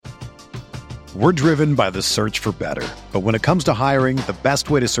We're driven by the search for better. But when it comes to hiring, the best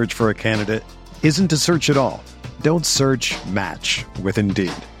way to search for a candidate isn't to search at all. Don't search, match with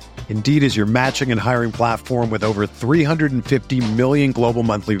Indeed. Indeed is your matching and hiring platform with over 350 million global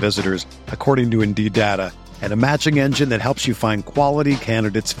monthly visitors, according to Indeed data, and a matching engine that helps you find quality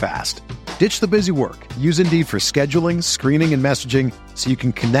candidates fast. Ditch the busy work. Use Indeed for scheduling, screening, and messaging so you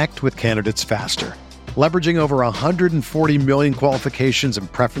can connect with candidates faster. Leveraging over 140 million qualifications and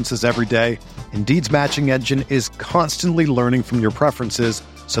preferences every day, Indeed's matching engine is constantly learning from your preferences,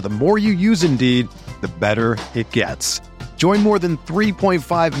 so the more you use Indeed, the better it gets. Join more than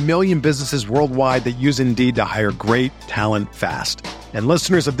 3.5 million businesses worldwide that use Indeed to hire great talent fast. And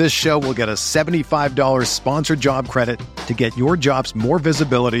listeners of this show will get a $75 sponsored job credit to get your jobs more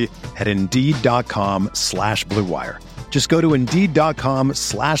visibility at Indeed.com/Blue Wire. Just go to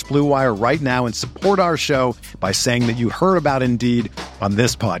Indeed.com/Blue Wire right now and support our show by saying that you heard about Indeed on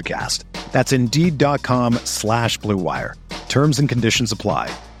this podcast. That's Indeed.com/Blue Wire. Terms and conditions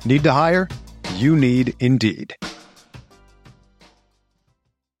apply. Need to hire? You need Indeed. Do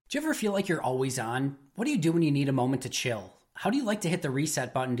you ever feel like you're always on? What do you do when you need a moment to chill? How do you like to hit the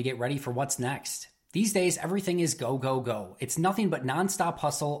reset button to get ready for what's next? These days, everything is go, go, go. It's nothing but nonstop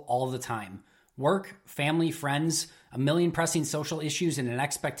hustle all the time. Work, family, friends, a million pressing social issues, and an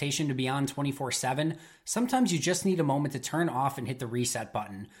expectation to be on 24/7. Sometimes you just need a moment to turn off and hit the reset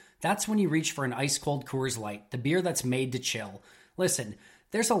button. That's when you reach for an ice-cold Coors Light, the beer that's made to chill. Listen,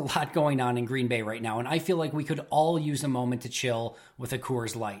 there's a lot going on in Green Bay right now, and I feel like we could all use a moment to chill with a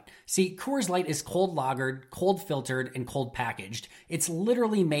Coors Light. See, Coors Light is cold lagered, cold filtered, and cold packaged. It's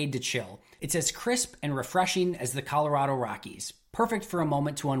literally made to chill. It's as crisp and refreshing as the Colorado Rockies. Perfect for a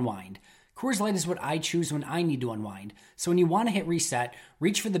moment to unwind. Coors Light is what I choose when I need to unwind. So when you want to hit reset,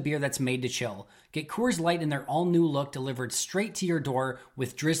 reach for the beer that's made to chill. Get Coors Light in their all-new look delivered straight to your door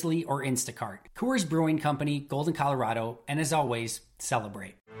with Drizzly or Instacart. Coors Brewing Company, Golden, Colorado, and as always,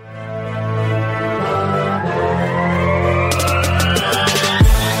 celebrate.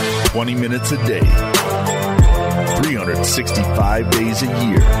 "20 minutes a day, 365 days a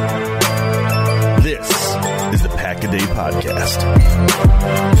year. This is the Pack a Day Podcast.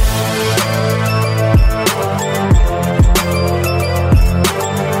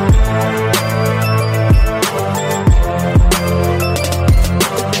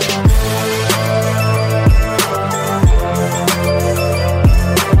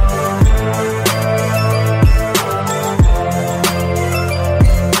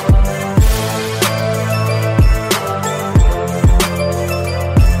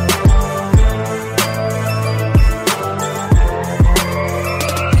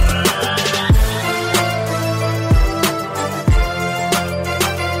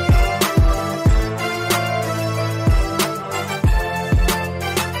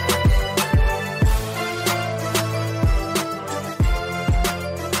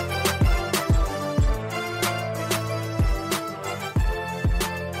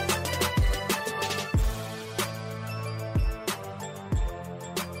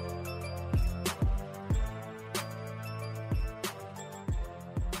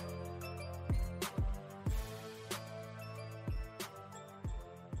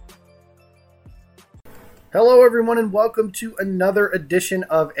 Hello, everyone, and welcome to another edition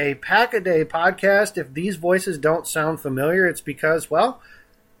of a Pack a Day podcast. If these voices don't sound familiar, it's because, well,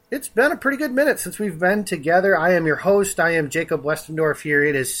 it's been a pretty good minute since we've been together. I am your host. I am Jacob Westendorf here.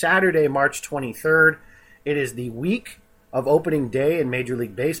 It is Saturday, March 23rd. It is the week of opening day in Major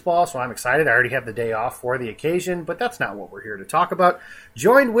League Baseball, so I'm excited. I already have the day off for the occasion, but that's not what we're here to talk about.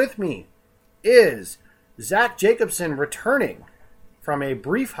 Joined with me is Zach Jacobson, returning from a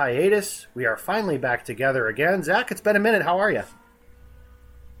brief hiatus. We are finally back together again. Zach, it's been a minute. How are you?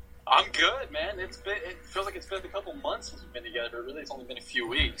 I'm good, man. It feels like it's been a couple months since we've been together, but really it's only been a few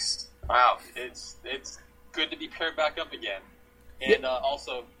weeks. Wow, it's good to be paired back up again. And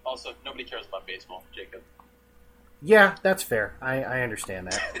also, nobody cares about baseball, Jacob. Yeah, that's fair. I understand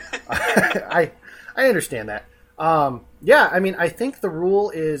that. I understand that. Yeah, I mean, I think the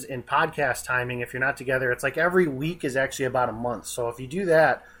rule is in podcast timing, if you're not together, it's like every week is actually about a month. So if you do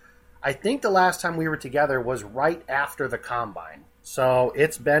that, I think the last time we were together was right after the Combine. So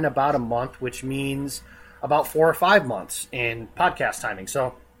it's been about a month, which means about 4 or 5 months in podcast timing.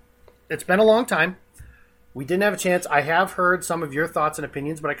 So it's been a long time. We didn't have a chance. I have heard some of your thoughts and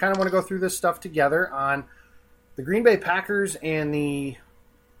opinions, but I kind of want to go through this stuff together on the Green Bay Packers and the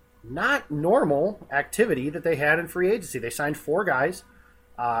not normal activity that they had in free agency. They signed 4 guys,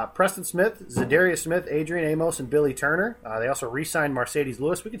 Preston Smith, Zadarius Smith, Adrian Amos, and Billy Turner. They also re-signed Mercedes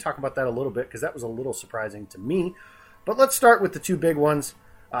Lewis. We can talk about that a little bit because that was a little surprising to me. But let's start with the 2 big ones.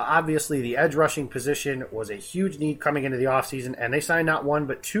 Obviously, the edge rushing position was a huge need coming into the offseason, and they signed not one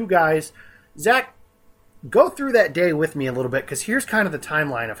but two guys. Zach, go through that day with me a little bit, because here's kind of the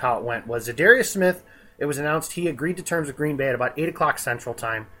timeline of how it went. Was Za'Darius Smith, it was announced he agreed to terms with Green Bay at about 8 o'clock Central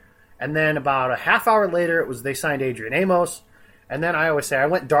Time. And then about a half hour later, they signed Adrian Amos. And then I always say I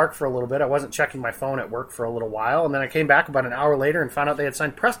went dark for a little bit. I wasn't checking my phone at work for a little while. And then I came back about an hour later and found out they had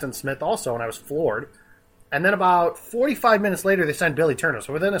signed Preston Smith also, and I was floored. And then about 45 minutes later, they signed Billy Turner.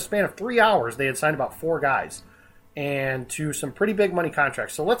 So within a span of 3 hours, they had signed about 4 guys, and to some pretty big money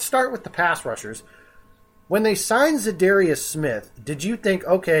contracts. So let's start with the pass rushers. When they signed Za'Darius Smith, did you think,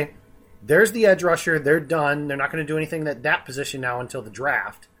 okay, there's the edge rusher, they're done, they're not going to do anything at that position now until the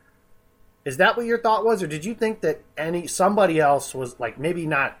draft? Is that what your thought was, or did you think that somebody else was, like, maybe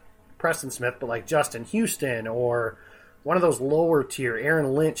not Preston Smith, but like Justin Houston or one of those lower tier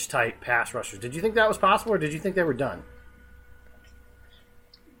Aaron Lynch type pass rushers? Did you think that was possible, or did you think they were done?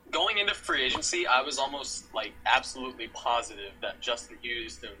 Going into free agency, I was almost like absolutely positive that Justin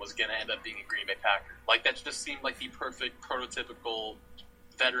Houston was going to end up being a Green Bay Packer. Like, that just seemed like the perfect prototypical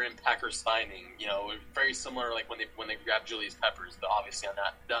veteran Packer signing. You know, very similar like when they grabbed Julius Peppers, but obviously on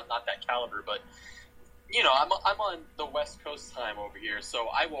not that caliber. But you know, I'm on the West Coast time over here, so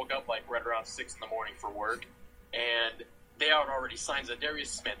I woke up like right around 6 in the morning for work, and they had already signed Za'Darius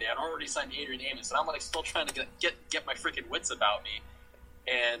Smith. They had already signed Adrian Amos, and I'm like still trying to get my freaking wits about me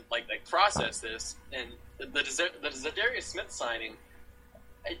and like process this. And the Za'Darius Smith signing,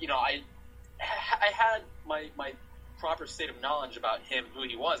 you know, I had my proper state of knowledge about him, who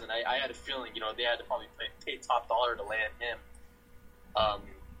he was, and I had a feeling, you know, they had to probably pay top dollar to land him.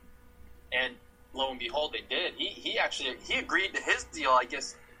 And lo and behold, they did. He agreed to his deal, I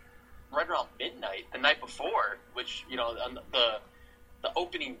guess, right around midnight the night before, which, you know, on the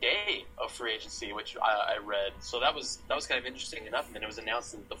opening day of free agency, which I read. So that was kind of interesting enough, and then it was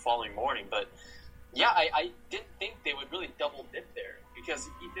announced the following morning. But yeah, I didn't think they would really double dip there, because,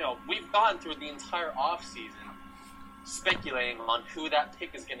 you know, we've gone through the entire offseason speculating on who that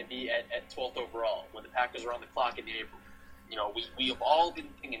pick is going to be at 12th overall when the Packers are on the clock in April. You know, we have all been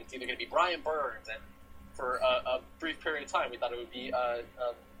thinking it's either going to be Brian Burns, and for a brief period of time we thought it would be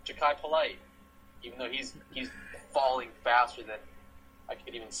Ja'Kai Polite, even though he's falling faster than I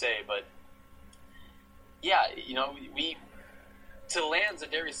could even say. But yeah, you know, we to land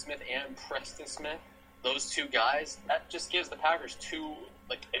Za'Darius Smith and Preston Smith, those two guys, that just gives the Packers two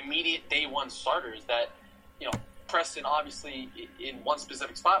like immediate day one starters that, you know, Preston obviously in one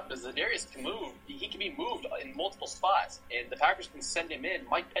specific spot, but Za'Darius can move. He can be moved in multiple spots, and the Packers can send him in.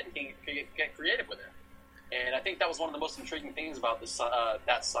 Mike Pettin can get creative with him, and I think that was one of the most intriguing things about this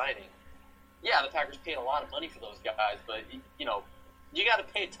that signing. Yeah, the Packers paid a lot of money for those guys, but you know, you got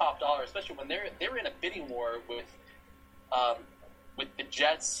to pay top dollar, especially when they're in a bidding war with the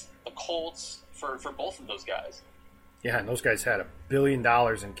Jets, the Colts for both of those guys. Yeah, and those guys had $1 billion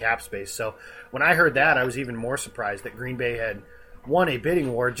in cap space. So when I heard that, I was even more surprised that Green Bay had won a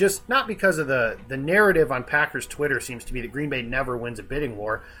bidding war, just not because of the narrative on Packers Twitter seems to be that Green Bay never wins a bidding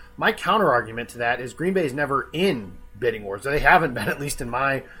war. My counter-argument to that is Green Bay is never in bidding wars. They haven't been, at least in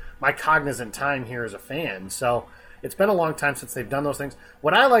my cognizant time here as a fan. So it's been a long time since they've done those things.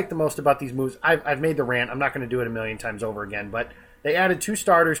 What I like the most about these moves, I've made the rant. I'm not going to do it a million times over again, but they added 2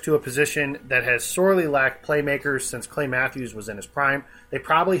 starters to a position that has sorely lacked playmakers since Clay Matthews was in his prime. They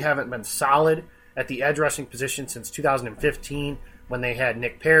probably haven't been solid at the edge rushing position since 2015 when they had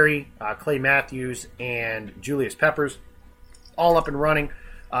Nick Perry, Clay Matthews, and Julius Peppers all up and running.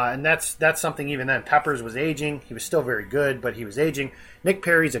 And that's something even then. Peppers was aging. He was still very good, but he was aging. Nick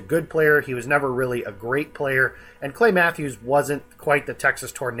Perry's a good player. He was never really a great player. And Clay Matthews wasn't quite the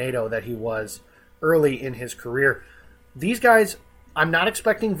Texas Tornado that he was early in his career. These guys, I'm not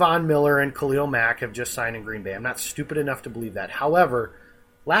expecting Von Miller and Khalil Mack have just signed in Green Bay. I'm not stupid enough to believe that. However,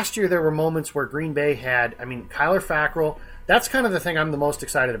 last year there were moments where Green Bay had, Kyler Fackrell, that's kind of the thing I'm the most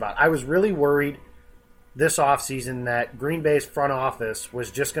excited about. I was really worried this offseason that Green Bay's front office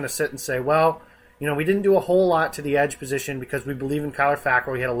was just going to sit and say, well, you know, we didn't do a whole lot to the edge position because we believe in Kyler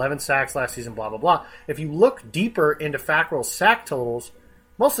Fackrell. He had 11 sacks last season, blah, blah, blah. If you look deeper into Fackrell's sack totals,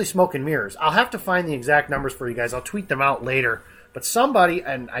 mostly smoke and mirrors. I'll have to find the exact numbers for you guys. I'll tweet them out later. But somebody,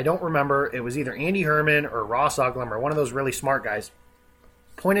 and I don't remember, it was either Andy Herman or Ross Uglum or one of those really smart guys,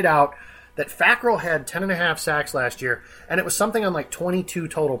 pointed out that Fackrell had 10.5 sacks last year, and it was something on like 22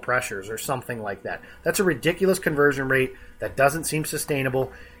 total pressures or something like that. That's a ridiculous conversion rate that doesn't seem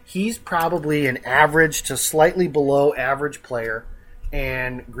sustainable. He's probably an average to slightly below average player,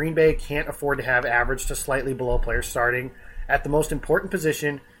 and Green Bay can't afford to have average to slightly below players starting at the most important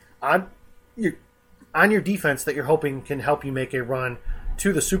position on your defense that you're hoping can help you make a run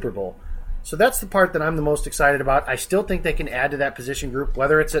to the Super Bowl. So that's the part that I'm the most excited about. I still think they can add to that position group.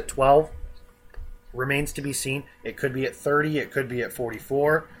 Whether it's at 12 remains to be seen. It could be at 30. It could be at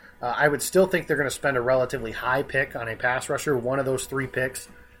 44. I would still think they're going to spend a relatively high pick on a pass rusher. One of those 3 picks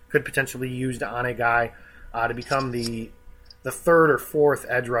could potentially be used on a guy to become the third or fourth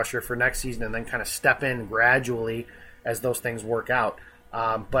edge rusher for next season and then kind of step in gradually as those things work out.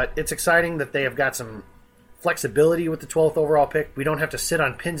 But it's exciting that they have got some flexibility with the 12th overall pick. We don't have to sit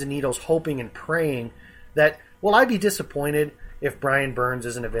on pins and needles hoping and praying that, will I be disappointed if Brian Burns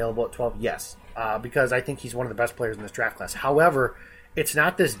isn't available at 12? Yes, because I think he's one of the best players in this draft class. However, it's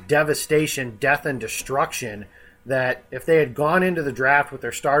not this devastation, death, and destruction that if they had gone into the draft with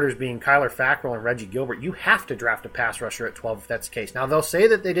their starters being Kyler Fackrell and Reggie Gilbert, you have to draft a pass rusher at 12 if that's the case. Now, they'll say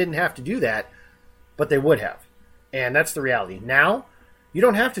that they didn't have to do that, but they would have. And that's the reality. Now, you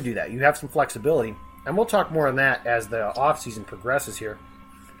don't have to do that. You have some flexibility. And we'll talk more on that as the offseason progresses here.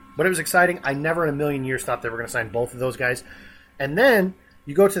 But it was exciting. I never in a million years thought they were going to sign both of those guys. And then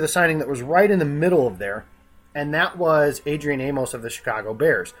you go to the signing that was right in the middle of there, and that was Adrian Amos of the Chicago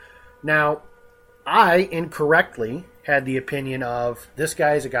Bears. Now, I incorrectly had the opinion of this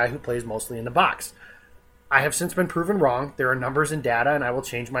guy is a guy who plays mostly in the box. I have since been proven wrong. There are numbers and data, and I will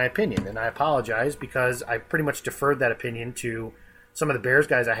change my opinion. And I apologize because I pretty much deferred that opinion to some of the Bears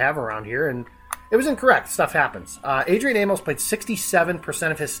guys I have around here, and it was incorrect. Stuff happens. Adrian Amos played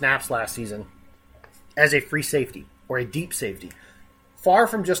 67% of his snaps last season as a free safety or a deep safety, far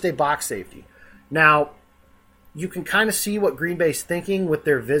from just a box safety. Now, you can kind of see what Green Bay's thinking with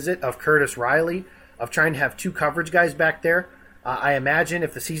their visit of Curtis Riley, of trying to have 2 coverage guys back there. I imagine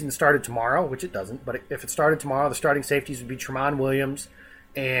if the season started tomorrow, which it doesn't, but if it started tomorrow, the starting safeties would be Tramon Williams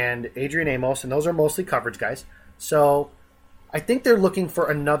and Adrian Amos, and those are mostly coverage guys. So I think they're looking for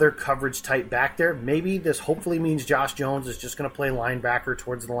another coverage type back there. Maybe this hopefully means Josh Jones is just going to play linebacker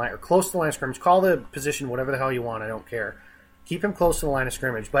towards the line or close to the line of scrimmage. Call the position whatever the hell you want. I don't care. Keep him close to the line of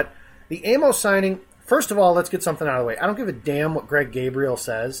scrimmage. But the Amos signing, first of all, let's get something out of the way. I don't give a damn what Greg Gabriel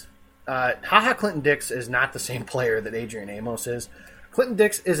says. HaHa Clinton Dix is not the same player that Adrian Amos is. Clinton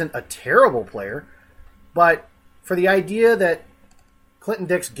Dix isn't a terrible player, but for the idea that Clinton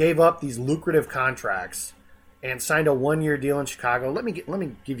Dix gave up these lucrative contracts and signed a 1-year deal in Chicago, let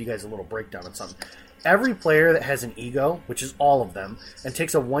me give you guys a little breakdown on something. Every player that has an ego, which is all of them, and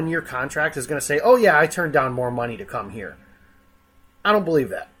takes a 1-year contract is going to say, oh yeah, I turned down more money to come here. I don't believe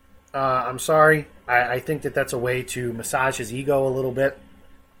that. I'm sorry. I think that that's a way to massage his ego a little bit.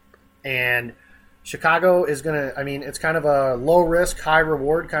 And Chicago is going to, it's kind of a low-risk,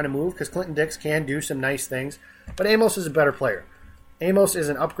 high-reward kind of move because Clinton Dix can do some nice things. But Amos is a better player. Amos is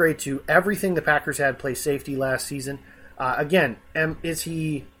an upgrade to everything the Packers had play safety last season. Again, is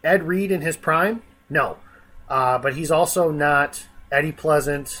he Ed Reed in his prime? No. But he's also not Eddie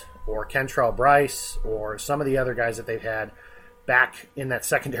Pleasant or Kentrell Bryce or some of the other guys that they've had back in that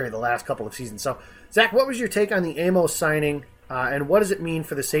secondary the last couple of seasons. So, Zach, what was your take on the Amos signing, and what does it mean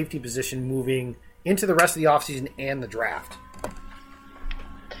for the safety position moving into the rest of the offseason and the draft?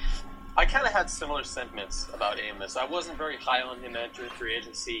 I kind of had similar sentiments about Amos. I wasn't very high on him entering free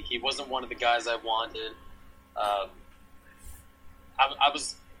agency. He wasn't one of the guys I wanted. I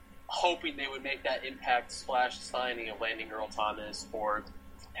was hoping they would make that impact splash signing of landing Earl Thomas, or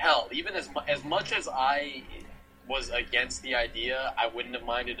hell, even as much as I was against the idea, I wouldn't have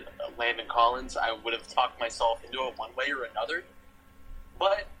minded Landon Collins. I would have talked myself into it one way or another.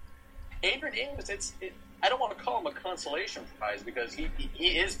 But Adrian Amos, I don't want to call him a consolation prize because he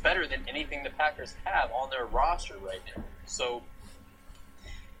is better than anything the Packers have on their roster right now. So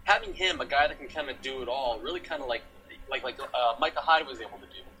having him, a guy that can kind of do it all, really kind of like Micah Hyde was able to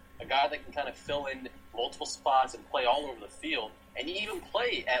do, a guy that can kind of fill in multiple spots and play all over the field, and even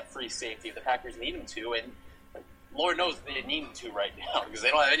play at free safety if the Packers need him to. And Lord knows they need him to right now because they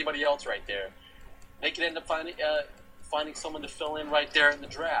don't have anybody else right there. They could end up finding someone to fill in right there in the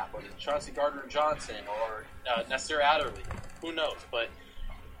draft, or Chauncey Gardner-Johnson, or Nasir Adderley. Who knows? But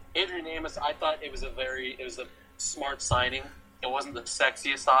Adrian Amos, I thought it was a smart signing. It wasn't the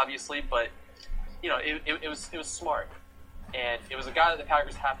sexiest, obviously, but it was smart. And it was a guy that the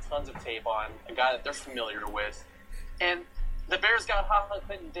Packers have tons of tape on, a guy that they're familiar with. And the Bears got HaHa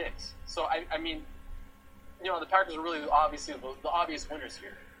Clinton Dix. So, the Packers are really obviously the obvious winners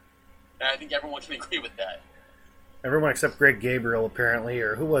here. And I think everyone can agree with that. Everyone except Greg Gabriel, apparently,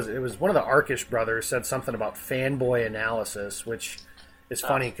 or who was it? It was one of the Arkish brothers said something about fanboy analysis, which is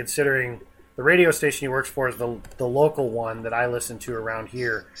funny considering the radio station he works for is the local one that I listen to around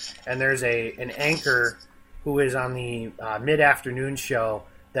here. And there's an anchor who is on the mid-afternoon show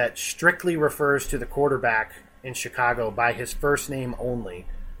that strictly refers to the quarterback in Chicago by his first name only.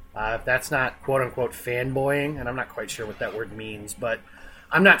 If that's not quote-unquote fanboying, and I'm not quite sure what that word means, but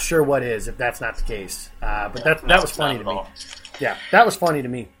I'm not sure what is if that's not the case. But that was funny to me. Yeah, that was funny to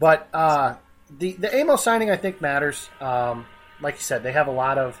me. But the Amos signing, I think, matters. Like you said, they have a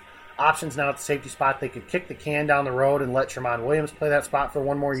lot of options now at the safety spot. They could kick the can down the road and let Tramon Williams play that spot for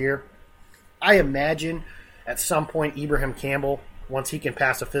one more year. I imagine at some point Ibrahim Campbell, once he can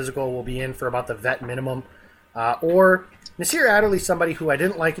pass a physical, will be in for about the vet minimum. Or Nasir Adderley, somebody who I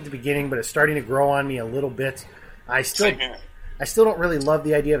didn't like at the beginning, but is starting to grow on me a little bit. I still don't really love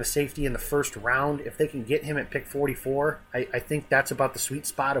the idea of a safety in the first round. If they can get him at pick 44, I think that's about the sweet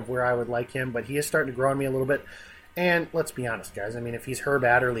spot of where I would like him. But he is starting to grow on me a little bit. And let's be honest, guys. I mean, if he's Herb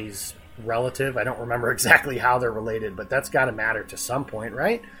Adderley's relative, I don't remember exactly how they're related, but that's got to matter to some point,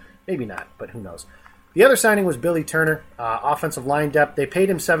 right? Maybe not, but who knows. The other signing was Billy Turner, offensive line depth. They paid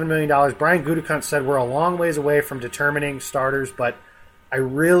him $7 million. Brian Gutekunst said we're a long ways away from determining starters, but I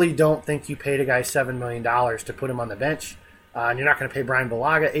really don't think you paid a guy $7 million to put him on the bench. And you're not going to pay Brian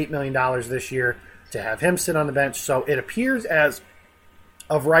Bulaga $8 million this year to have him sit on the bench. So it appears as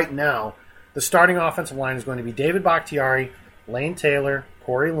of right now, the starting offensive line is going to be David Bakhtiari, Lane Taylor,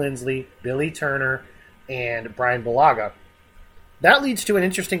 Corey Linsley, Billy Turner, and Brian Bulaga. That leads to an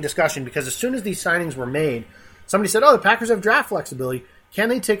interesting discussion because as soon as these signings were made, somebody said, the Packers have draft flexibility. Can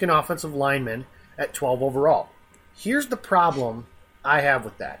they take an offensive lineman at 12 overall? Here's the problem I have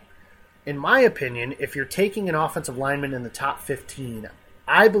with that. In my opinion, if you're taking an offensive lineman in the top 15,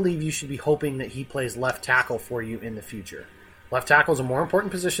 I believe you should be hoping that he plays left tackle for you in the future. Left tackle is a more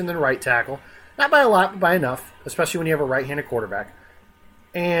important position than right tackle. Not by a lot, but by enough, especially when you have a right-handed quarterback.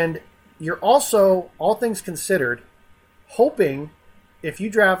 And you're also, all things considered, hoping, if you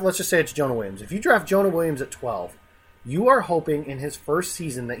draft, let's just say it's Jonah Williams. If you draft Jonah Williams at 12, you are hoping in his first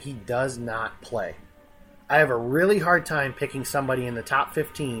season that he does not play. I have a really hard time picking somebody in the top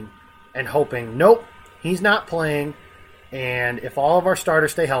 15 and hoping, nope, he's not playing, and if all of our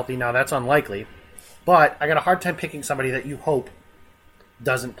starters stay healthy, now that's unlikely, but I got a hard time picking somebody that you hope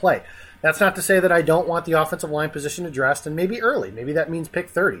doesn't play. That's not to say that I don't want the offensive line position addressed, and maybe early. Maybe that means pick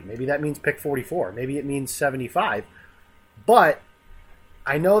 30. Maybe that means pick 44. Maybe it means 75. But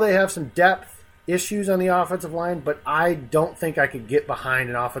I know they have some depth issues on the offensive line, but I don't think I could get behind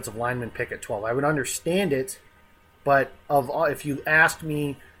an offensive lineman pick at 12. I would understand it, but if you asked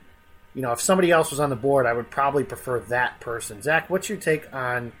me, if somebody else was on the board, I would probably prefer that person. Zach, what's your take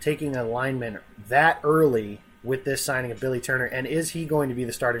on taking a lineman that early with this signing of Billy Turner, and is he going to be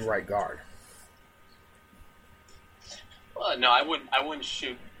the starting right guard? Well, no, I wouldn't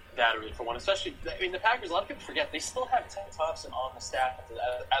shoot that early for one. Especially, the Packers. A lot of people forget they still have Ted Thompson on the staff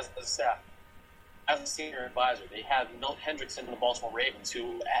as a senior advisor. They have Milt Hendrickson from the Baltimore Ravens,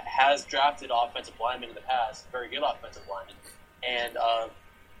 who has drafted offensive linemen in the past, very good offensive linemen, and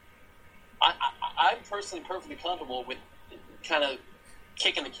I'm personally perfectly comfortable with kind of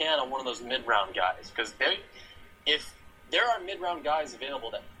kicking the can on one of those mid-round guys, because if there are mid-round guys available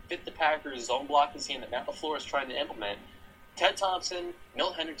that fit the Packers' zone blocking scheme that Matt LaFleur is trying to implement, Ted Thompson,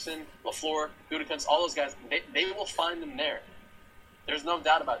 Milt Hendrickson, LaFleur, Gutekunst, all those guys, they will find them there. There's no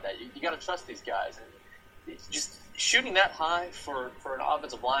doubt about that. You got to trust these guys. And just shooting that high for an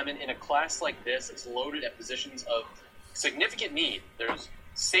offensive lineman in a class like this, it's loaded at positions of significant need. There's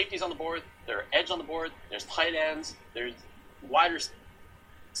safeties on the board, there are edge on the board, there's tight ends, there's wide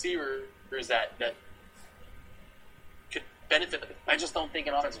receivers that could benefit. I just don't think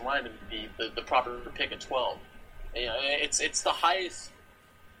an offensive lineman would be the proper pick at 12. It's the highest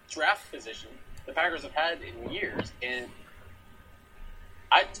draft position the Packers have had in years, and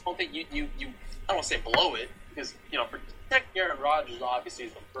I just don't think you I don't want to say blow it, because protecting Aaron Rodgers obviously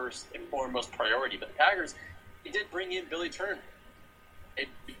is the first and foremost priority, but the Packers, they did bring in Billy Turner. It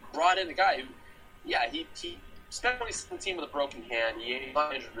brought in a guy who, he spent 2017 with a broken hand. He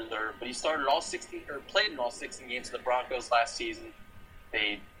got injured reserve, but he started played in all 16 games of the Broncos last season.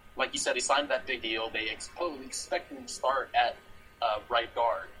 They, like you said, they signed that big deal. They expect him to start at right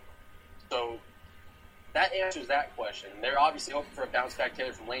guard. So that answers that question. They're obviously hoping for a bounce back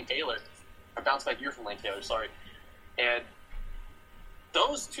year from Lane Taylor. And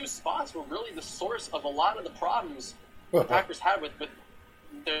those two spots were really the source of a lot of the problems the Packers had with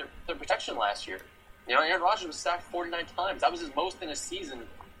their protection last year. Aaron Rodgers was sacked 49 times. That was his most in a season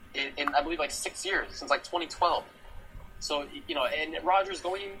in I believe, 6 years, since 2012. So, and Rodgers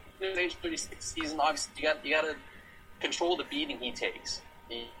going into his age 36 season, obviously you got to control the beating he takes.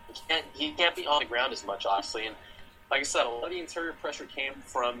 He can't be on the ground as much, obviously. And like I said, a lot of the interior pressure came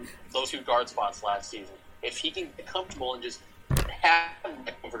from those two guard spots last season. If he can get comfortable and just have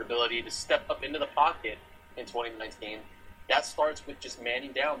that comfortability to step up into the pocket in 2019. That starts with just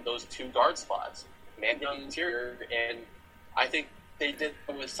manning down those 2 guard spots, manning down the interior, and I think they did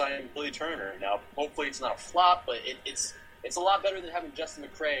with signing Billy Turner. Now, hopefully it's not a flop, but it's a lot better than having Justin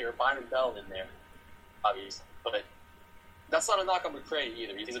McCray or Byron Bell in there, obviously. But that's not a knock on McCray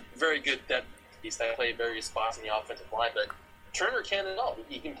either. He's a very good depth piece that play various spots in the offensive line, but Turner can at all.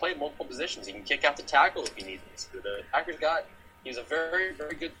 He can play multiple positions. He can kick out the tackle if he needs to. The Packers he's a very,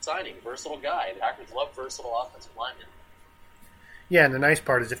 very good signing, versatile guy. The Packers love versatile offensive linemen. Yeah, and the nice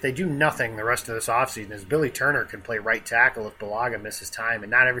part is if they do nothing the rest of this offseason is Billy Turner can play right tackle if Bulaga misses time,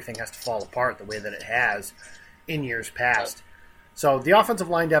 and not everything has to fall apart the way that it has in years past. So the offensive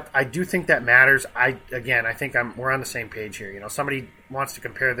line depth, I do think that matters. I think we're on the same page here. You know, somebody wants to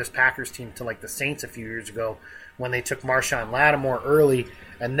compare this Packers team to like the Saints a few years ago when they took Marshawn Lattimore early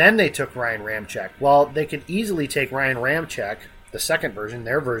and then they took Ryan Ramczyk. Well, they could easily take Ryan Ramczyk, the second version,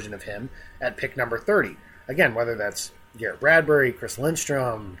 their version of him, at pick number 30. Again, whether that's Garrett Bradbury, Chris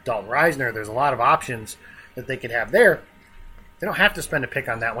Lindstrom, Dalton Reisner, there's a lot of options that they could have there. They don't have to spend a pick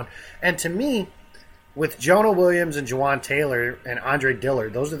on that one. And to me, with Jonah Williams and Jawan Taylor and Andre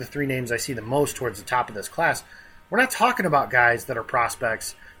Dillard, those are the 3 names I see the most towards the top of this class. We're not talking about guys that are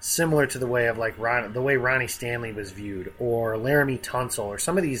prospects similar to the way of the way Ronnie Stanley was viewed, or Laramie Tunsil, or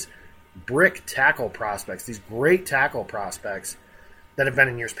some of these brick tackle prospects, these great tackle prospects that have been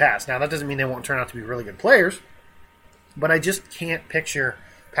in years past. Now, that doesn't mean they won't turn out to be really good players, but I just can't picture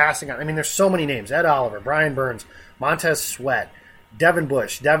passing on. I mean, there's so many names. Ed Oliver, Brian Burns, Montez Sweat, Devin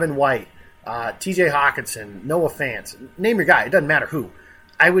Bush, Devin White, TJ Hawkinson, Noah Fant. Name your guy. It doesn't matter who.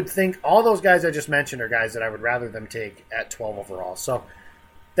 I would think all those guys I just mentioned are guys that I would rather them take at 12 overall. So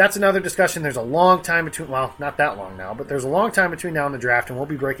that's another discussion. There's a long time between, well, not that long now, but there's a long time between now and the draft, and we'll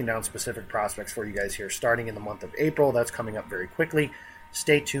be breaking down specific prospects for you guys here starting in the month of April. That's coming up very quickly.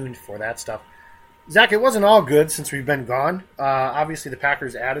 Stay tuned for that stuff. Zach, it wasn't all good since we've been gone. Obviously, the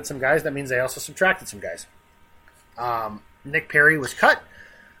Packers added some guys. That means they also subtracted some guys. Nick Perry was cut.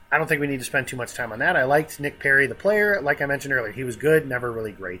 I don't think we need to spend too much time on that. I liked Nick Perry, the player. Like I mentioned earlier, he was good, never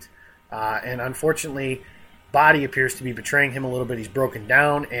really great. And unfortunately, body appears to be betraying him a little bit. He's broken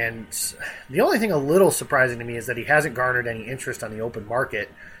down. And the only thing a little surprising to me is that he hasn't garnered any interest on the open market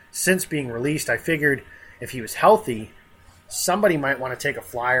since being released. I figured if he was healthy, somebody might want to take a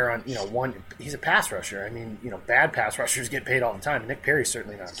flyer on, one. He's a pass rusher. I mean, bad pass rushers get paid all the time. Nick Perry's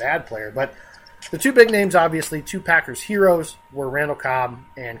certainly not a bad player. But the 2 big names, obviously, 2 Packers heroes, were Randall Cobb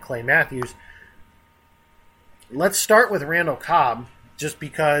and Clay Matthews. Let's start with Randall Cobb, just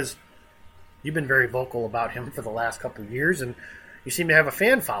because you've been very vocal about him for the last couple of years, and you seem to have a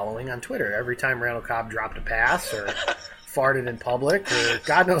fan following on Twitter every time Randall Cobb dropped a pass or farted in public or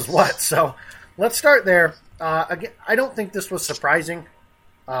God knows what. So let's start there. Again, I don't think this was surprising.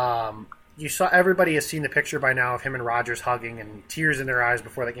 You saw everybody has seen the picture by now of him and Rodgers hugging and tears in their eyes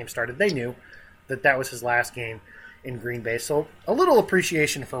before the game started. They knew that was his last game in Green Bay. So a little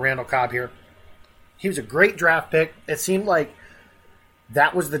appreciation for Randall Cobb here. He was a great draft pick. It seemed like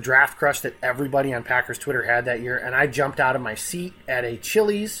that was the draft crush that everybody on Packers Twitter had that year, and I jumped out of my seat at a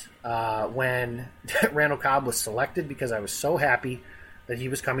Chili's when Randall Cobb was selected because I was so happy that he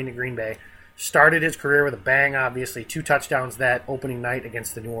was coming to Green Bay. Started his career with a bang, obviously. 2 touchdowns that opening night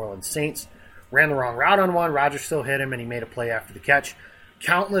against the New Orleans Saints. Ran the wrong route on one. Rodgers still hit him, and he made a play after the catch.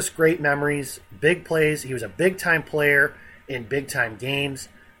 Countless great memories, big plays. He was a big-time player in big-time games.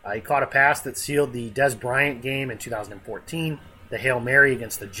 He caught a pass that sealed the Dez Bryant game in 2014, the Hail Mary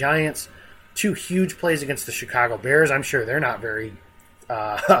against the Giants, 2 huge plays against the Chicago Bears. I'm sure they're not very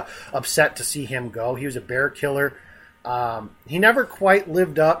upset to see him go. He was a Bear killer. He never quite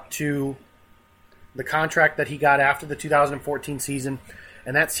lived up to the contract that he got after the 2014 season,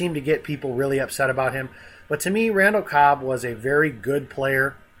 and that seemed to get people really upset about him. But to me, Randall Cobb was a very good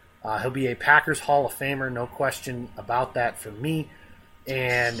player. He'll be a Packers Hall of Famer, no question about that for me.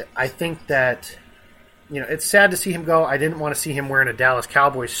 And I think that, it's sad to see him go. I didn't want to see him wearing a Dallas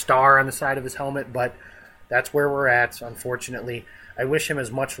Cowboys star on the side of his helmet, but that's where we're at, unfortunately. I wish him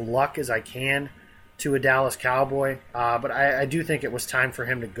as much luck as I can to a Dallas Cowboy, but I do think it was time for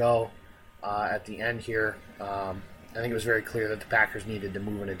him to go at the end here. I think it was very clear that the Packers needed to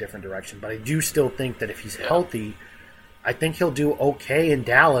move in a different direction. But I do still think that if he's healthy, I think he'll do okay in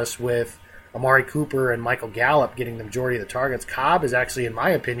Dallas with Amari Cooper and Michael Gallup getting the majority of the targets. Cobb is actually, in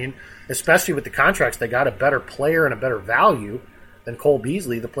my opinion, especially with the contracts, they got a better player and a better value than Cole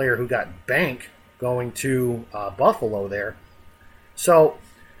Beasley, the player who got bank going to Buffalo there. So,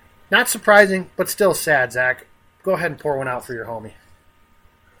 not surprising, but still sad, Zach. Go ahead and pour one out for your homie.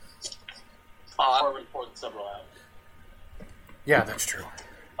 I've already poured several out. Yeah, that's true.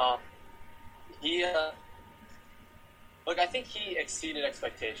 He Look, I think he exceeded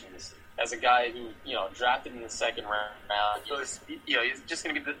expectations as a guy who, drafted in the second round. He's just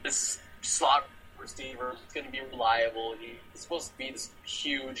going to be this slot receiver. He's going to be reliable. He's supposed to be this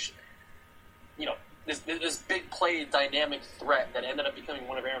huge, this big play dynamic threat that ended up becoming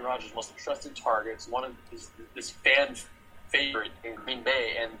one of Aaron Rodgers' most trusted targets, one of this fan favorite in Green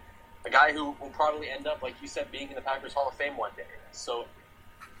Bay, and a guy who will probably end up, like you said, being in the Packers Hall of Fame one day. So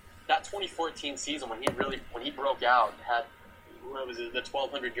that 2014 season when he broke out, had the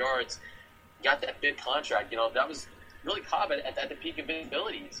 1,200 yards, got that big contract. That was really Cobb at the peak of his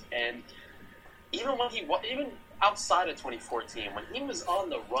abilities. And even outside of 2014, when he was on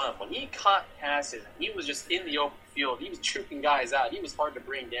the run, when he caught passes, he was just in the open field. He was choking guys out. He was hard to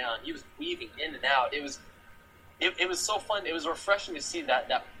bring down. He was weaving in and out. It was so fun. It was refreshing to see that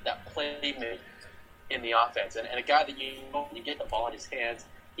playmaker in the offense, and a guy that you get the ball in his hands,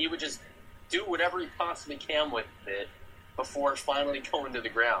 he would just do whatever he possibly can with it before finally going to the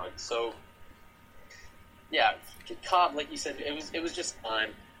ground. So, yeah, Cobb, like you said, it was just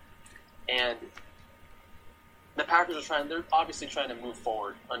time, and the Packers they're obviously trying to move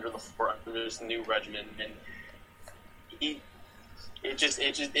forward under this new regimen, and he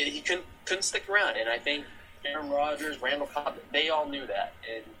couldn't stick around, and I think Aaron Rodgers, Randall Cobb, they all knew that,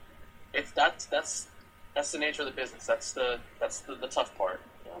 and that's the nature of the business. That's the tough part.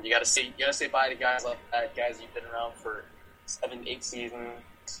 You got to say bye to guys like that, guys you've been around for 7-8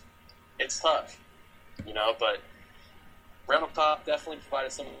 seasons. It's tough, But Randall Cobb definitely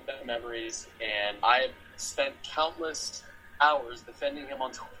provided some of the best memories, and I have spent countless hours defending him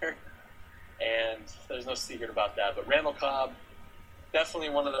on Twitter, and there's no secret about that. But Randall Cobb, definitely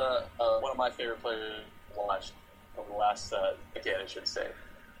one of my favorite players to watch over the last decade, I should say.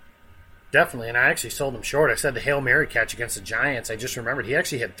 Definitely, and I actually sold him short. I said the Hail Mary catch against the Giants. I just remembered he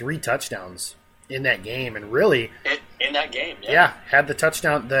actually had 3 touchdowns in that game, and really... In that game, yeah. Yeah, had the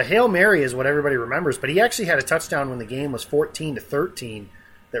touchdown. The Hail Mary is what everybody remembers, but he actually had a touchdown when the game was 14-13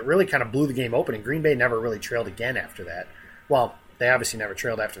 that really kind of blew the game open, and Green Bay never really trailed again after that. Well, they obviously never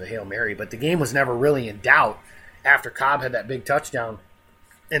trailed after the Hail Mary, but the game was never really in doubt after Cobb had that big touchdown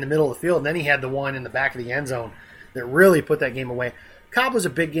in the middle of the field, and then he had the one in the back of the end zone that really put that game away. Cobb was a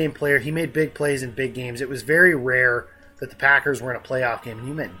big game player. He made big plays in big games. It was very rare that the Packers were in a playoff game,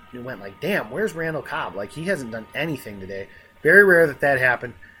 and you went like, damn, where's Randall Cobb? Like, he hasn't done anything today. Very rare that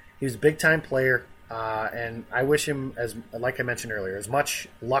happened. He was a big-time player, and I wish him, like I mentioned earlier, as much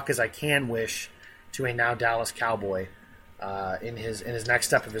luck as I can wish to a now Dallas Cowboy in his next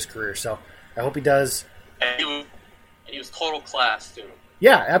step of his career. So I hope he does. And he was total class, too.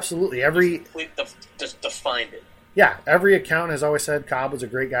 Yeah, absolutely. Just defined it. Yeah, every account has always said Cobb was a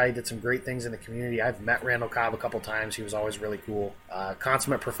great guy. He did some great things in the community. I've met Randall Cobb a couple times. He was always really cool.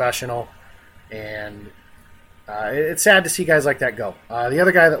 Consummate professional. And it's sad to see guys like that go. The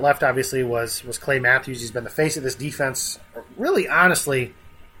other guy that left, obviously, was Clay Matthews. He's been the face of this defense. Really, honestly,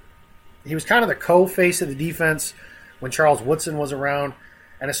 he was kind of the co-face of the defense when Charles Woodson was around.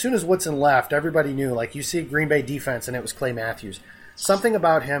 And as soon as Woodson left, everybody knew, like, you see Green Bay defense, and it was Clay Matthews. Something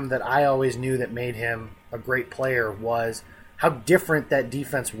about him that I always knew that made him a great player was how different that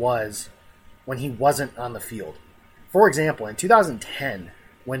defense was when he wasn't on the field. For example, in 2010,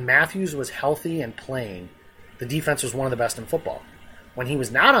 when Matthews was healthy and playing, the defense was one of the best in football. When he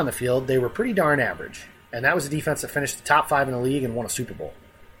was not on the field, they were pretty darn average. And that was a defense that finished the top 5 in the league and won a Super Bowl.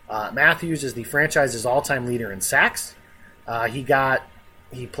 Matthews is the franchise's all-time leader in sacks.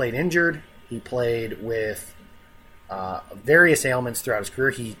 He played injured. He played with various ailments throughout his career.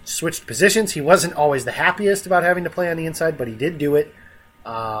 He switched positions. He wasn't always the happiest about having to play on the inside, but he did do it.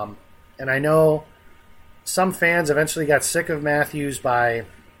 And I know some fans eventually got sick of Matthews by,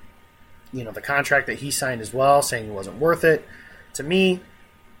 the contract that he signed as well, saying he wasn't worth it. To me,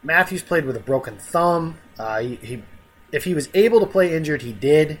 Matthews played with a broken thumb. If he was able to play injured, he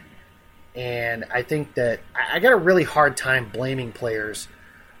did. And I think that I got a really hard time blaming players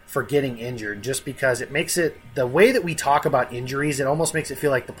for getting injured, just because it makes it, the way that we talk about injuries, it almost makes it feel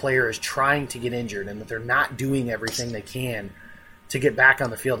like the player is trying to get injured and that they're not doing everything they can to get back on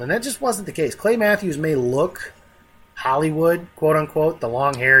the field. And that just wasn't the case. Clay Matthews may look Hollywood, quote unquote, the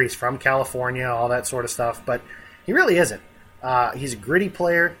long hair, he's from California, all that sort of stuff, but he really isn't. He's a gritty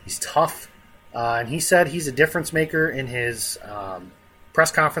player, he's tough, and he said he's a difference maker in his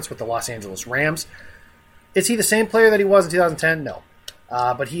press conference with the Los Angeles Rams. Is he the same player that he was in 2010? No.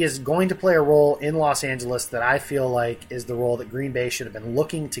 But he is going to play a role in Los Angeles that I feel like is the role that Green Bay should have been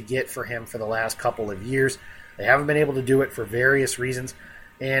looking to get for him for the last couple of years. They haven't been able to do it for various reasons.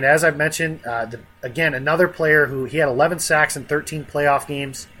 And as I've mentioned, again, another player who he had 11 sacks in 13 playoff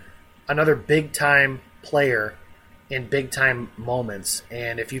games, another big-time player in big-time moments.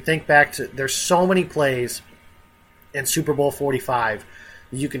 And if you think back to, there's so many plays in Super Bowl 45,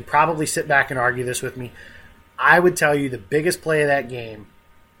 you can probably sit back and argue this with me. I would tell you the biggest play of that game,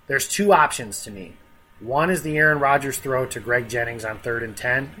 there's two options to me. One is the Aaron Rodgers throw to Greg Jennings on 3rd and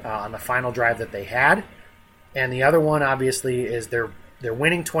 10 on the final drive that they had. And the other one, obviously, is they're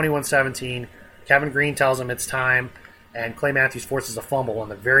winning 21-17. Kevin Green tells them it's time, and Clay Matthews forces a fumble on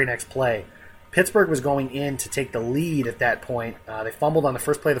the very next play. Pittsburgh was going in to take the lead at that point. They fumbled on the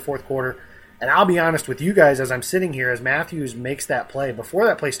first play of the fourth quarter. And I'll be honest with you guys as I'm sitting here, as Matthews makes that play, before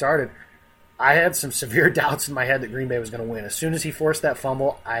that play started, I had some severe doubts in my head that Green Bay was going to win. As soon as he forced that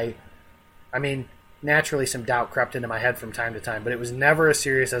fumble, I mean, naturally some doubt crept into my head from time to time, but it was never as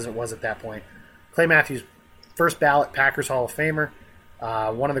serious as it was at that point. Clay Matthews, first ballot Packers Hall of Famer,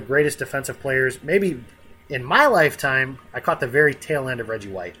 one of the greatest defensive players. Maybe in my lifetime, I caught the very tail end of Reggie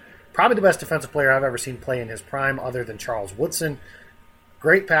White. Probably the best defensive player I've ever seen play in his prime other than Charles Woodson.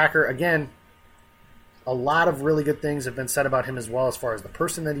 Great Packer. Again, a lot of really good things have been said about him as well as far as the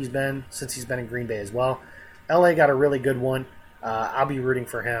person that he's been since he's been in Green Bay as well. LA got a really good one. I'll be rooting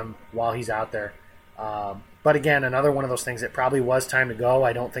for him while he's out there. But again, another one of those things that probably was time to go.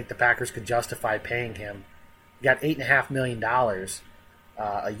 I don't think the Packers could justify paying him. He got $8.5 million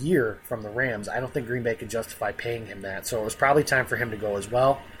a year from the Rams. I don't think Green Bay could justify paying him that. So it was probably time for him to go as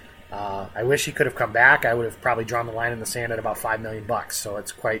well. I wish he could have come back. I would have probably drawn the line in the sand at about $5 million. So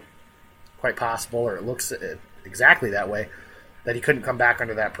it's quite possible, or it looks exactly that way, that he couldn't come back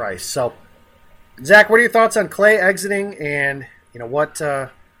under that price. So, Zach, what are your thoughts on Clay exiting, and what do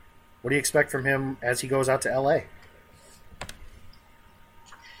you expect from him as he goes out to LA?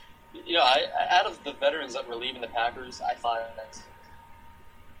 Out of the veterans that were leaving the Packers, I thought that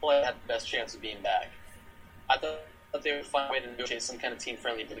Clay had the best chance of being back. I thought they would find a way to negotiate some kind of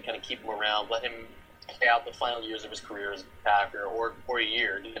team-friendly to kind of keep him around, let him play out the final years of his career as a Packer, or a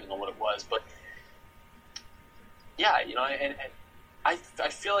year, depending on what it was. But yeah, and I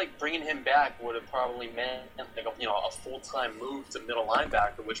feel like bringing him back would have probably meant like a full-time move to middle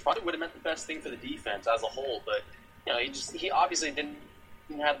linebacker, which probably would have meant the best thing for the defense as a whole. But he obviously didn't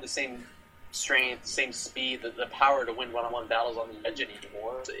have the same strength, same speed, the power to win one-on-one battles on the edge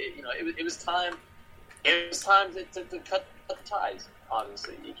anymore. So it was time. It was time to cut the ties.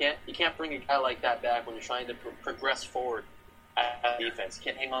 Obviously, you can't bring a guy like that back when you're trying to progress forward at defense. You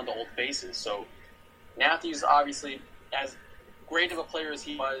can't hang on to old faces. So Matthews, obviously, as great of a player as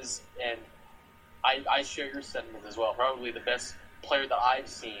he was, and I share your sentiment as well. Probably the best player that I've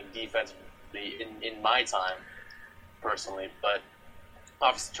seen defensively in my time, personally. But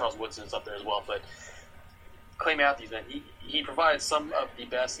obviously Charles Woodson is up there as well. But Clay Matthews, man, he provided some of the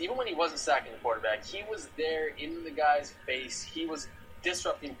best. Even when he wasn't sacking the quarterback, he was there in the guy's face. He was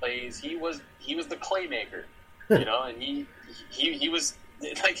disrupting plays. He was the playmaker, and he was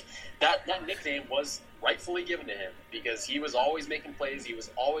like that nickname was rightfully given to him because he was always making plays. He was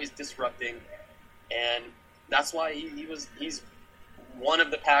always disrupting, and that's why he's one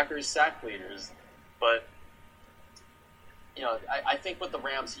of the Packers' sack leaders. But I think with the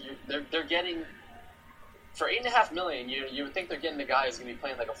Rams, they're getting. For $8.5 million, you would think they're getting a guy who's going to be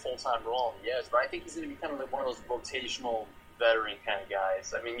playing like a full-time role on the edge, but I think he's going to be kind of like one of those rotational veteran kind of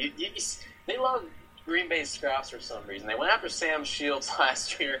guys. I mean, they love Green Bay scraps for some reason. They went after Sam Shields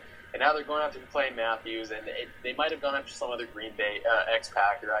last year, and now they're going after Clay Matthews, and they might have gone after some other Green Bay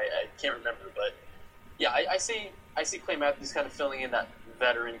ex-Packer. I can't remember, but yeah, I see Clay Matthews kind of filling in that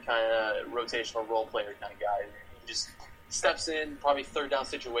veteran kind of rotational role player kind of guy. He just steps in, probably third down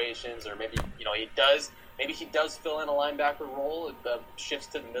situations, or maybe he does fill in a linebacker role. It shifts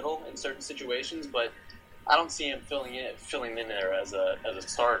to the middle in certain situations, but I don't see him filling in there as a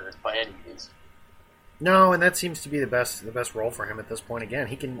starter by any means. No, and that seems to be the best role for him at this point. Again,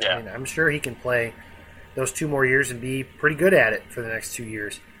 he can. Yeah. I mean, I'm sure he can play those 2 more years and be pretty good at it for the next 2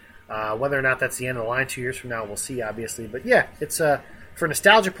 years. Whether or not that's the end of the line 2 years from now, we'll see. Obviously, but yeah, it's for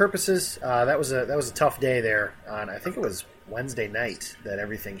nostalgia purposes. That was a tough day there on. I think it was Wednesday night that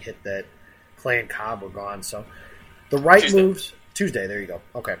everything hit that. Clay and Cobb were gone, so the right moves Tuesday. There you go.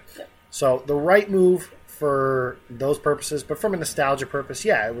 Okay, so the right move for those purposes, but from a nostalgia purpose,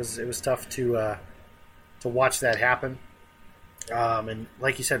 yeah, it was tough to watch that happen. And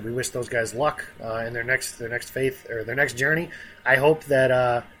like you said, we wish those guys luck in their next faith or their next journey. I hope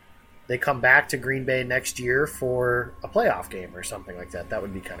that they come back to Green Bay next year for a playoff game or something like that. That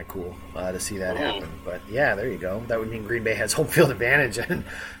would be kind of cool to see that happen. But yeah, there you go. That would mean Green Bay has home field advantage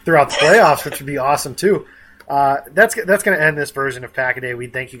throughout the playoffs, which would be awesome too. That's going to end this version of Pack-A-Day. We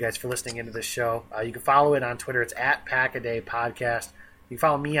thank you guys for listening into this show. You can follow it on Twitter. It's at Pack-A-Day Podcast. You can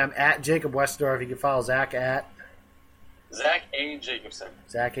follow me. I'm at Jacob Westendorf. You can follow Zach at Zach A. Jacobson.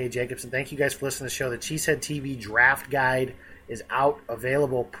 Zach A. Jacobson. Thank you guys for listening to the show. The Cheesehead TV Draft Guide is out,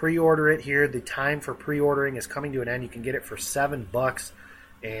 available. Pre-order it here. The time for pre-ordering is coming to an end. You can get it for $7,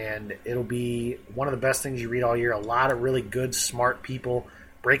 and it'll be one of the best things you read all year. A lot of really good, smart people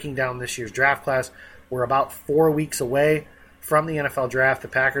breaking down this year's draft class. We're about 4 weeks away from the NFL draft. The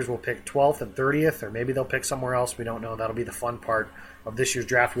Packers will pick 12th and 30th, or maybe they'll pick somewhere else. We don't know. That'll be the fun part of this year's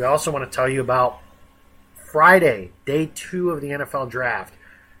draft. We also want to tell you about Friday, day 2 of the NFL draft.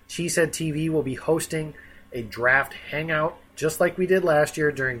 Cheesehead TV will be hosting a draft hangout just like we did last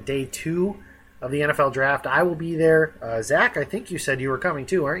year during day 2 of the NFL draft. I will be there. Zach, I think you said you were coming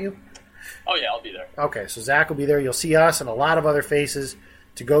too, aren't you? Oh, yeah, I'll be there. Okay, so Zach will be there. You'll see us and a lot of other faces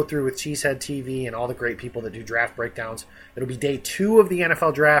to go through with Cheesehead TV and all the great people that do draft breakdowns. It'll be day 2 of the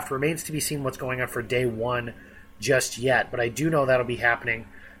NFL draft. Remains to be seen what's going on for day 1 just yet, but I do know that'll be happening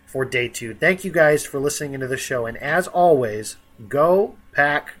for day 2. Thank you guys for listening into the show, and as always, go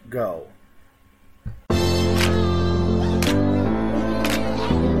Pack Go.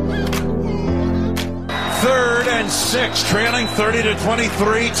 3rd and 6, trailing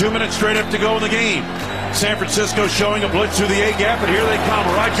 30-23, 2 minutes straight up to go in the game. San Francisco showing a blitz through the A-gap, and here they come.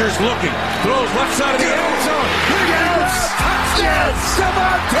 Rodgers looking, throws left side of the end zone. Touchdown!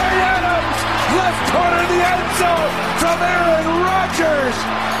 Davante Adams, left corner of the end zone from Aaron Rodgers.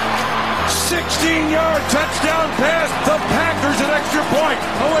 16-yard touchdown pass. The Packers an extra point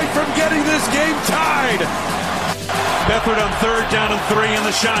away from getting this game tied. Beathard on 3rd down and 3 in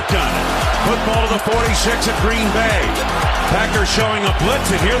the shotgun. Football to the 46 at Green Bay. Packers showing a blitz,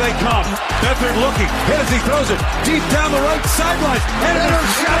 and here they come. Beathard looking, hit as he throws it deep down the right sideline. And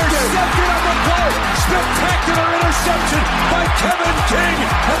intercepted on the play. Spectacular interception by Kevin King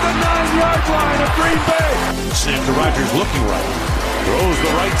at the 9-yard line of Green Bay. Snap to Rodgers looking right. Throws the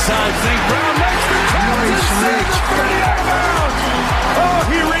right side. St. Brown makes the catch inside the 30-yard bound. Oh,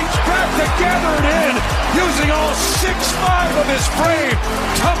 he reached back to gather it in, using all 6'5" of his frame.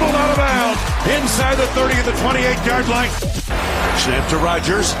 Tumbled out of bounds inside the 30 of the 28-yard line. Snap to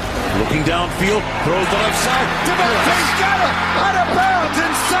Rodgers, looking downfield, throws the left side. Davante's got it, out of bounds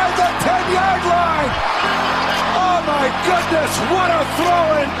inside the 10-yard line. Oh my goodness, what a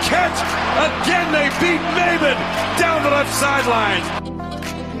throw and catch. Again, they beat Maven down the left sideline.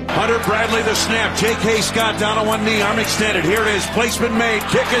 Hunter Bradley the snap. J.K. Scott down on one knee, arm extended. Here it is, placement made,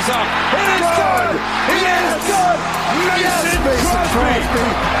 kick is up. It is good! It is good! Mason Crosby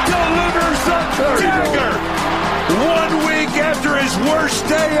delivers the dagger! 1 week after his worst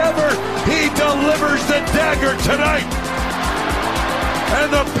day ever, he delivers the dagger tonight.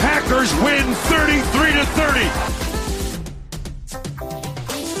 And the Packers win 33-30.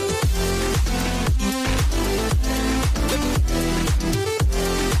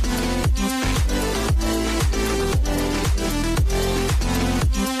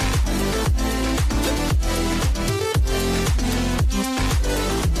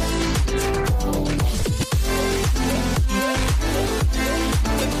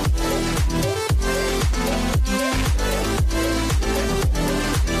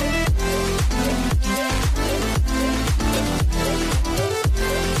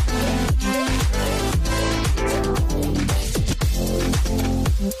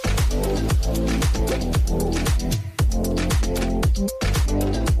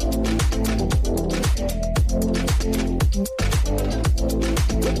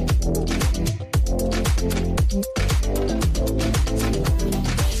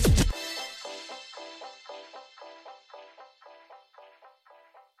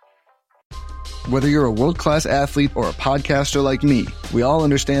 Whether you're a world-class athlete or a podcaster like me, we all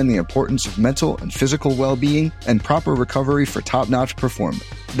understand the importance of mental and physical well-being and proper recovery for top-notch performance.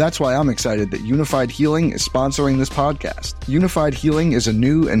 That's why I'm excited that Unified Healing is sponsoring this podcast. Unified Healing is a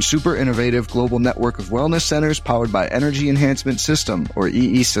new and super innovative global network of wellness centers powered by Energy Enhancement System, or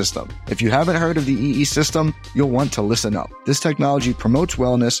EE System. If you haven't heard of the EE System, you'll want to listen up. This technology promotes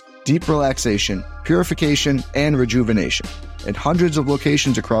wellness, deep relaxation, purification, and rejuvenation. In hundreds of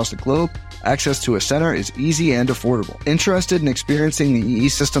locations across the globe, access to a center is easy and affordable. Interested in experiencing the EE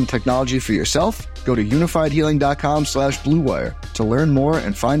System technology for yourself? Go to unifiedhealing.com/bluewire to learn more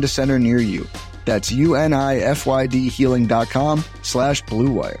and find a center near you. That's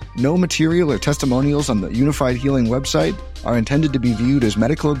unifydhealing.com/bluewire. No material or testimonials on the Unified Healing website are intended to be viewed as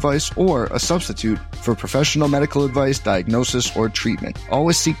medical advice or a substitute for professional medical advice, diagnosis, or treatment.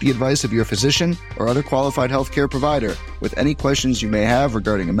 Always seek the advice of your physician or other qualified healthcare provider with any questions you may have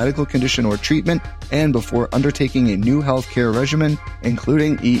regarding a medical condition or treatment and before undertaking a new healthcare regimen,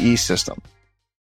 including EE System.